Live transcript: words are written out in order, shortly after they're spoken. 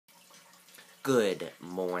Good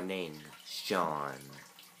morning, Sean.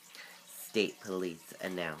 State police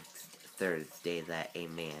announced Thursday that a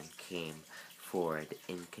man came forward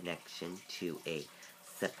in connection to a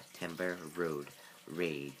September road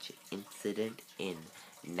rage incident in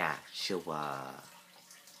Nashua.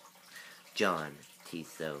 John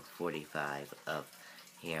Tiso, 45, of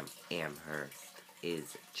Amherst,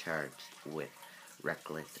 is charged with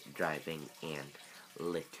reckless driving and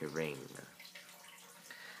littering.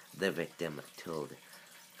 The victim told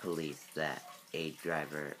police that a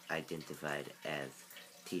driver identified as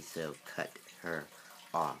Tiso cut her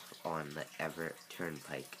off on the Everett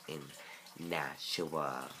Turnpike in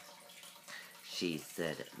Nashua. She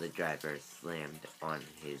said the driver slammed on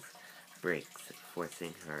his brakes,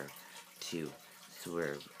 forcing her to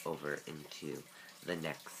swerve over into the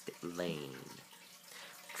next lane.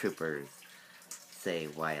 Troopers say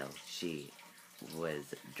while she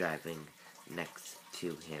was driving next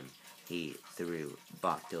to him, he threw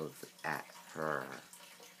bottles at her.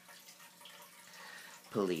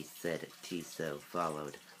 Police said Tiso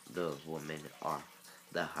followed the woman off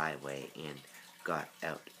the highway and got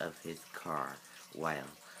out of his car while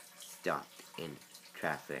stopped in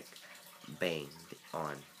traffic, banged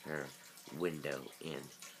on her window, and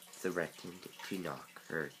threatened to knock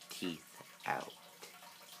her teeth out.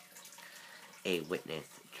 A witness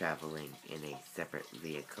traveling in a separate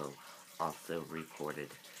vehicle also reported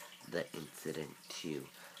the incident to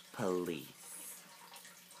police.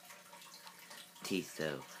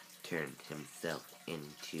 Tiso turned himself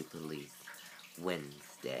into police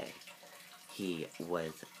Wednesday. He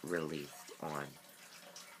was released on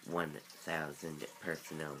 1,000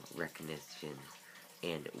 personal recognition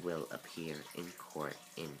and will appear in court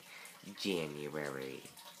in January.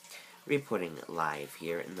 Reporting live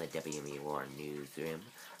here in the WMUR newsroom,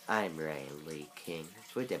 I'm Ray Lee King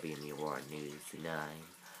for WMUR News 9.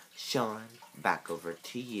 Sean, back over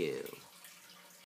to you.